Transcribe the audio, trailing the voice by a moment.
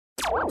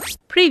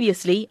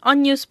Previously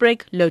on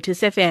Newsbreak,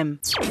 Lotus FM.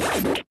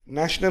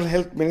 National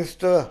Health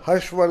Minister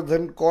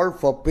Harshvardhan called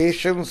for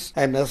patience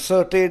and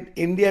asserted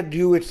India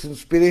drew its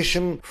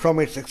inspiration from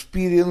its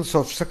experience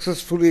of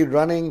successfully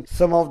running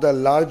some of the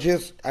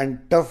largest and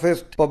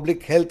toughest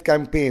public health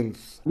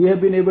campaigns. We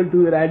have been able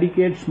to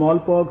eradicate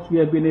smallpox, we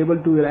have been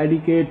able to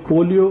eradicate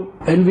polio,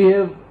 and we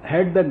have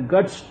had the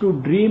guts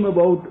to dream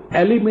about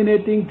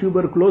eliminating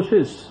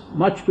tuberculosis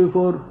much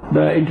before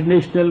the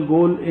international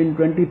goal in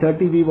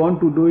 2030. We want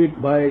to do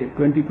it by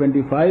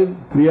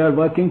 2025. We are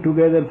working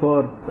together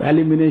for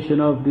elimination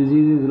of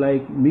diseases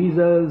like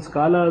measles,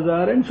 Kala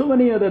Azar and so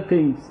many other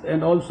things,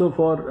 and also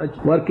for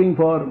working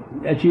for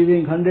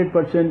achieving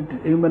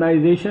 100%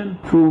 immunization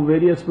through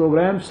various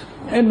programs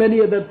and many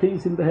other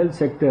things in the health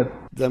sector.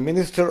 The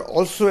minister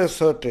also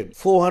asserted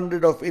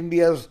 400 of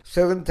India's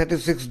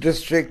 736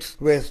 districts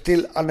were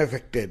still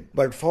unaffected.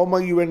 But former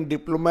UN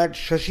diplomat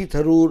Shashi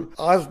Tharoor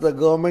asked the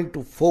government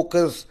to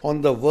focus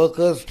on the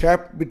workers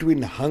trapped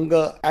between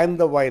hunger and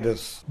the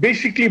virus.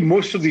 Basically,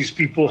 most of these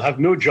people have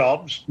no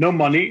jobs, no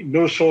money,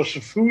 no source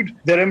of food.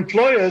 Their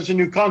employers, and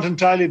you can't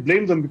entirely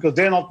blame them because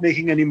they're not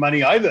making any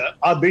money either,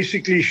 are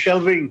basically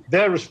shelving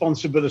their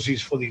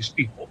responsibilities for these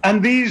people.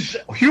 And these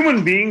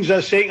human beings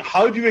are saying,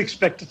 how do you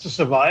expect us to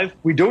survive?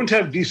 We don't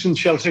have decent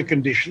shelter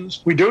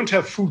conditions. We don't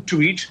have food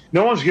to eat.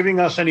 No one's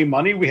giving us any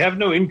money. We have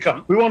no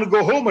income. We want to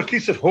go home. At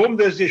least at home,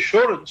 there's the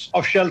assurance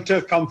of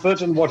shelter,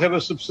 comfort, and whatever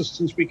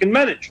subsistence we can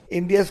manage.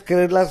 India's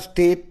Kerala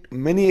state,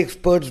 many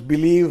experts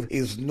believe,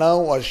 is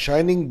now a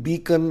shining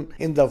beacon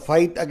in the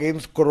fight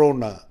against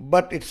corona.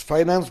 But its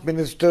finance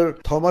minister,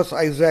 Thomas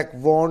Isaac,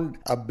 warned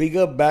a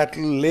bigger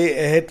battle lay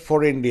ahead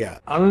for India.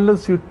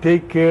 Unless you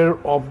take care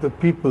of the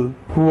people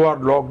who are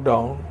locked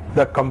down,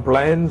 the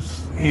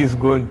compliance is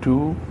going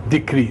to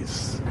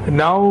decrease.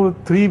 Now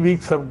 3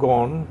 weeks have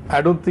gone.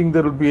 I don't think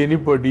there will be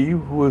anybody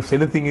who, if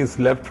anything is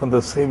left from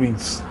the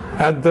savings.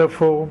 And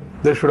therefore,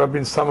 there should have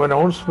been some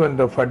announcement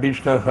of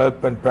additional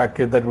help and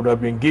package that would have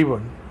been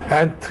given.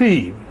 And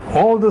 3,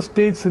 all the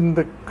states in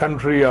the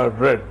country are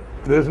red.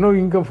 There is no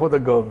income for the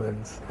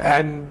governments.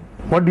 And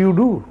what do you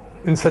do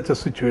in such a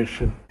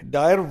situation?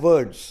 Dire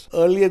words.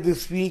 Earlier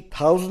this week,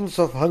 thousands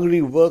of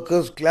hungry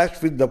workers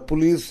clashed with the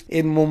police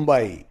in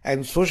Mumbai,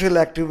 and social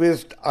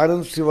activist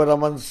Anand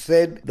Sivaraman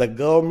said the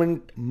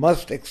government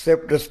must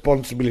accept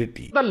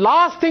responsibility. The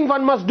last thing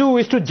one must do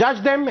is to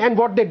judge them and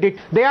what they did.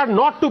 They are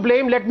not to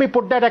blame, let me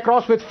put that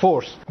across with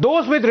force.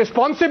 Those with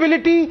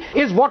responsibility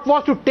is what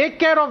was to take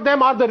care of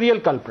them are the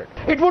real culprit.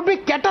 It would be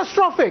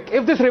catastrophic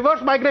if this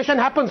reverse migration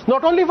happens,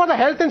 not only for the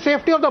health and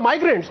safety of the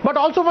migrants, but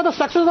also for the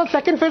successful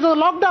second phase of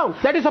the lockdown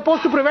that is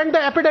supposed to prevent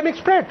the epidemic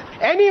spread.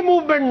 Any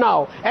movement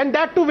now, and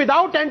that too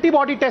without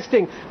antibody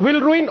testing, will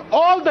ruin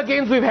all the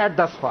gains we've had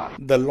thus far.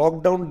 The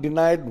lockdown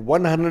denied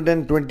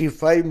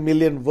 125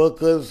 million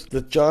workers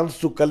the chance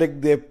to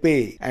collect their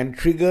pay and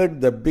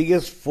triggered the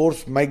biggest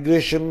forced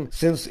migration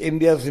since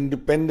India's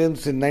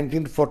independence in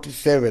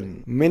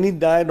 1947. Many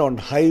died on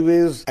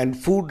highways, and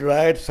food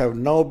riots have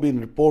now been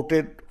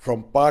reported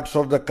from parts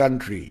of the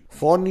country.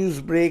 For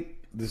Newsbreak,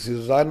 this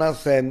is Rana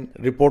Senn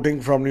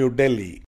reporting from New Delhi.